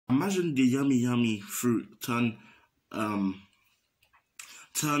Imagine the yummy fruit turn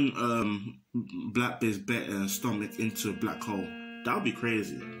BlackBeard's stomach into a black hole. That would be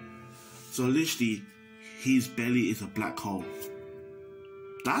crazy. So literally, his belly is a black hole.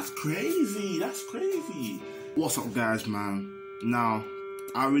 That's crazy. That's crazy. What's up, guys, man? Now,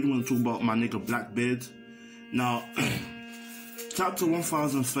 I really want to talk about my nigga BlackBeard. Now, chapter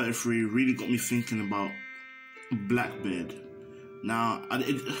 1033 really got me thinking about BlackBeard. Now,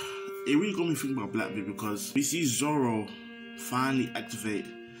 it really got me thinking about BlackBeard because we see Zoro finally activate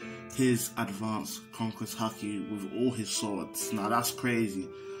his advanced Conquerors Haki with all his swords. Now, that's crazy.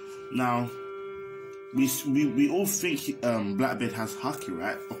 Now, we all think BlackBeard has Haki,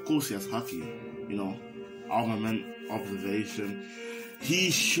 right? Of course he has Haki. You know, armament, observation.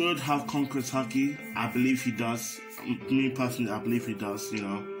 He should have Conquerors Haki. I believe he does. Me personally, I believe he does. You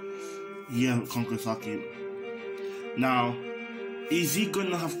know, he has Conquerors Haki. Now, is he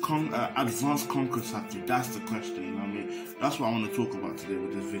gonna have advanced Conquerors Haki? That's the question. You know what I mean? That's what I want to talk about today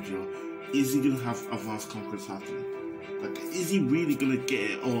with this video. Is he gonna have advanced Conquerors Haki? Like, is he really gonna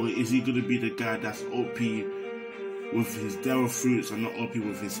get it, or is he gonna be the guy that's OP with his Devil Fruits and not OP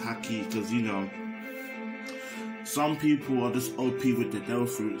with his Haki? Because, you know, some people are just OP with their Devil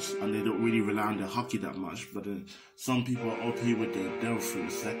Fruits and they don't really rely on their Haki that much. But then some people are OP with their Devil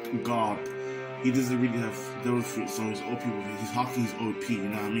Fruits, like Garb. He doesn't really have Devil Fruits, so he's OP with it. His Haki is OP, you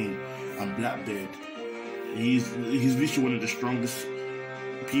know what I mean? And BlackBeard, he's literally one of the strongest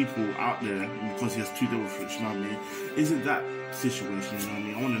people out there because he has 2 Devil Fruits, you know what I mean? Is it that situation, you know what I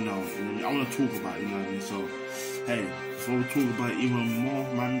mean? I want to know, you know what I mean? I want to talk about it, you know what I mean? So, hey, before we talk about it even more,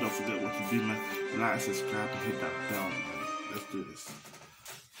 man, don't forget what to do, man. Like, subscribe, and hit that bell, man. Let's do this.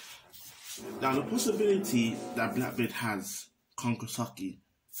 Now, the possibility that BlackBeard has Conquerors Haki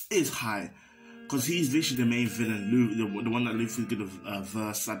is high, because he's literally the main villain, the one that Luffy's gonna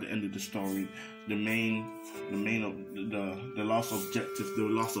verse at the end of the story, the last objective, the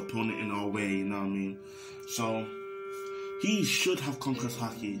last opponent in our way, you know what I mean? So he should have Conquerors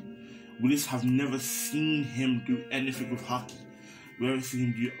Haki. We just have never seen him do anything with Haki. We haven't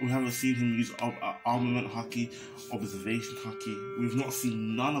seen him use armament Haki, observation Haki. We've not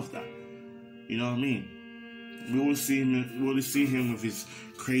seen none of that. You know what I mean? We always see him with his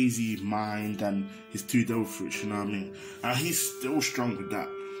crazy mind and his 2 Devil Fruits, you know what I mean? And he's still strong with that.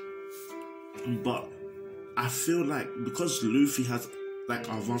 But I feel like because Luffy has like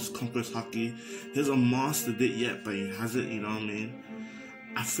advanced Conquerors Haki, he hasn't mastered it yet, but he has it, you know what I mean?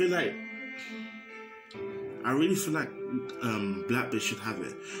 I really feel like BlackBeard should have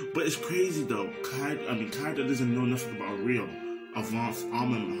it. But it's crazy though. Kaido doesn't know nothing about real advanced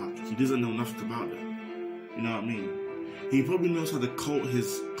armament Haki. He doesn't know nothing about that. You know what I mean? He probably knows how to coat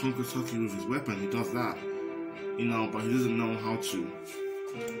his Conquerors Haki with his weapon. He does that. You know, but he doesn't know how to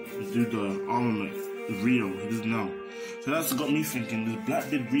do the armament real. He doesn't know. So that's got me thinking, does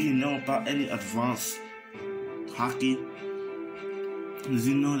BlackBeard really know about any advanced Haki? Does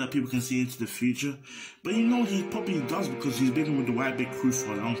he know that people can see into the future? But you know, he probably does, because he's been with the White Beard crew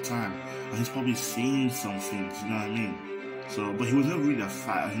for a long time. And he's probably seen some things, you know what I mean? So, but he was never really a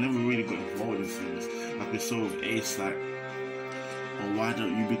fighter. He never really got involved in things. Like we saw with Ace, like, well, why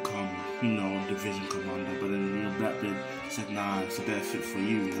don't you become, you know, division commander? But then, you know, BlackBeard said, nah, it's a better fit for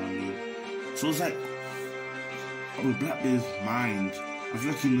you, you know what I mean? So it's like, with BlackBeard's mind, I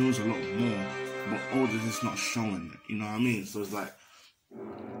feel like he knows a lot more, but all this is not showing it, you know what I mean? So it's like,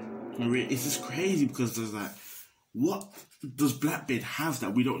 it's just crazy, because there's like, what does BlackBeard have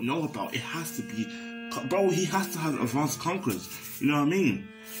that we don't know about? It has to be, bro, he has to have advanced Conquerors, you know what I mean?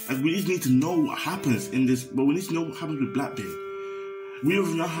 Like, we just need to know what happens in this, but we need to know what happens with BlackBeard. We don't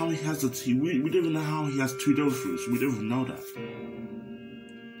even know how he has we don't even know how he has 2 Devil Fruits. We don't even know that.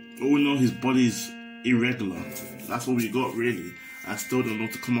 All we know, his body's irregular. That's what we got, really. I still don't know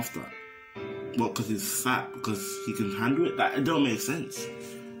to come off that. Well, because he's fat, because he can handle it? That, it don't make sense.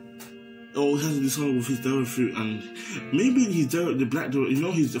 Oh, he has to do something with his Devil Fruit, and maybe the Black Devil, you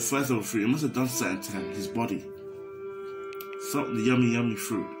know, he's the first Devil Fruit. It must have done something to him, his body. Something, the yummy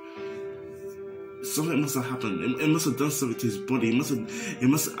fruit. Something must have happened. It must have done something to his body. It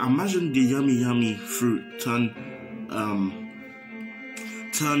must imagine the yummy fruit turn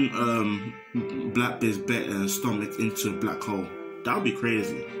BlackBeard's stomach into a black hole. That would be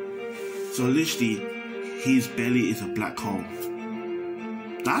crazy. So literally, his belly is a black hole.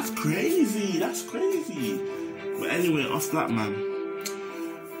 That's crazy. That's crazy. But anyway, off that, man.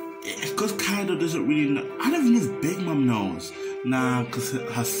 Because Kaido doesn't really know. I don't even know if Big Mom knows. Nah, because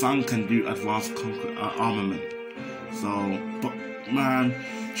her son can do advanced armament. So, but man,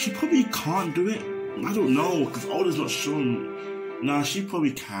 she probably can't do it. I don't know, because Oda's not showing Nah, she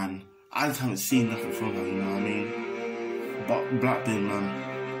probably can. I just haven't seen nothing from her, you know what I mean? But BlackBeard,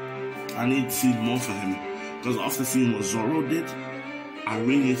 man, I need to see more for him. Because after seeing what Zoro did, I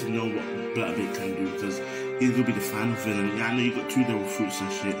really need to know what BlackBeard can do. Because he's going to be the final villain. Yeah, I know you got 2 devil fruits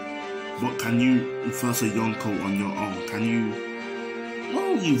and shit. But can you first a Yonko on your own? Can you...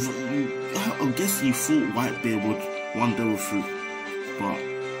 Well, I guess you thought Whitebeard would 1 devil fruit. But,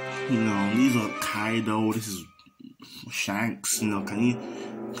 you know, these are Kaido, this is Shanks, you know, can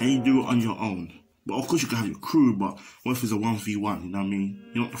you do it on your own? But of course you can have your crew, but what if it's a 1v1, you know what I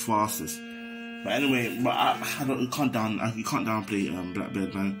mean? You're not the fastest. But anyway, but you can't downplay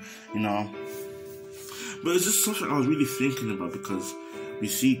BlackBeard, man, you know. But it's just something I was really thinking about, because we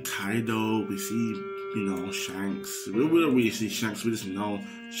see Kaido, we see, you know, Shanks. We don't really see Shanks, we just know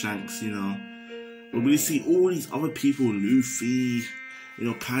Shanks, you know. But we see all these other people, Luffy, you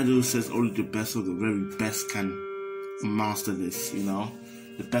know, Kaido says only the best of the very best can master this, you know.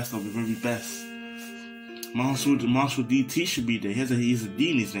 The best of the very best. Marshall DT should be there. He's a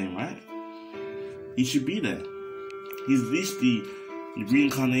D in his name, right? He should be there. He's at least the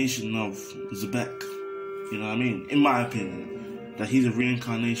reincarnation of Zebek. You know what I mean? In my opinion, that he's a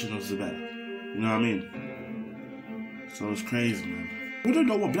reincarnation of Zebek. You know what I mean? So it's crazy, man. We don't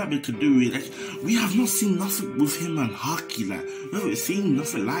know what BlackBeard could do. Like, we have not seen nothing with him and Haki. Like, we haven't seen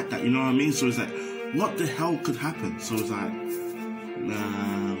nothing like that. You know what I mean? So it's like, what the hell could happen? So it's like,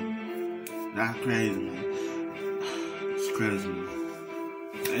 nah, that's crazy, man. It's crazy, man.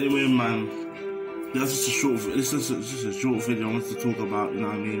 Anyway, man, that's just a short. It's just a short video I wanted to talk about. You know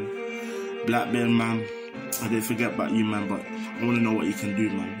what I mean? BlackBeard, man. I didn't forget about you, man. But I want to know what you can do,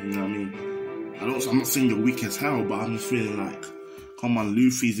 man. You know what I mean? I'm not saying you're weak as hell, but I'm just feeling like, come on,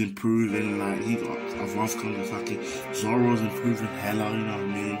 Luffy's improving. Like, he got advanced Conquerors Haki. Zoro's improving hella. You know what I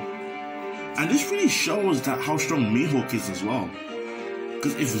mean? And this really shows that how strong Mihawk is as well.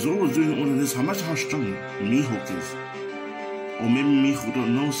 Because if Zoro's doing all of this, imagine how strong Mihawk is. Or maybe Mihawk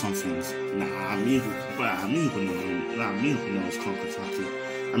don't know some things. Mihawk knows Conquerors Haki.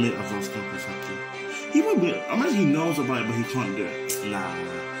 I mean, advanced Conquerors Haki. He won't be, imagine he knows about it, but he can't do it. Nah.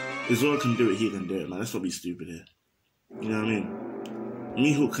 If Zoro can do it, he can do it, man. Let's not be stupid here. You know what I mean?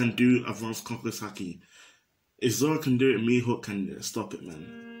 Mihawk can do advanced Conquerors Haki. If Zoro can do it, Mihawk can do it. Stop it,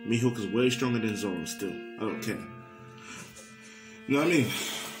 man. Mihawk is way stronger than Zoro still. I don't care. You know what I mean?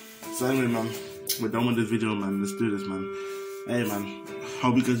 So anyway, man, we're done with this video, man. Let's do this, man. Hey, man,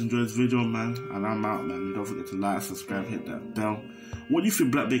 hope you guys enjoyed this video, man. And I'm out, man. Don't forget to like, subscribe, hit that bell. What do you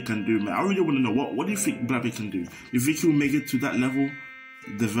think BlackBeard can do, man? I really want to know. What do you think BlackBeard can do? You think he'll make it to that level?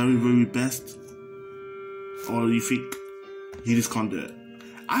 The very, very best? Or do you think he just can't do it?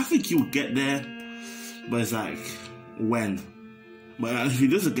 I think he'll get there, but it's like, when? But if he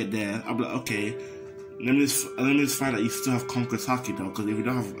doesn't get there, I'll be like, okay, let me just find out you still have Conquerors Haki though, because if you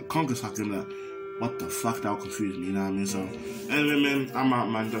don't have Conquerors Haki, I'm like, what the fuck, that'll confuse me, you know what I mean? So, anyway, man, I'm out,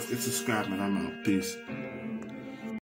 man. Don't forget to subscribe, man. I'm out. Peace.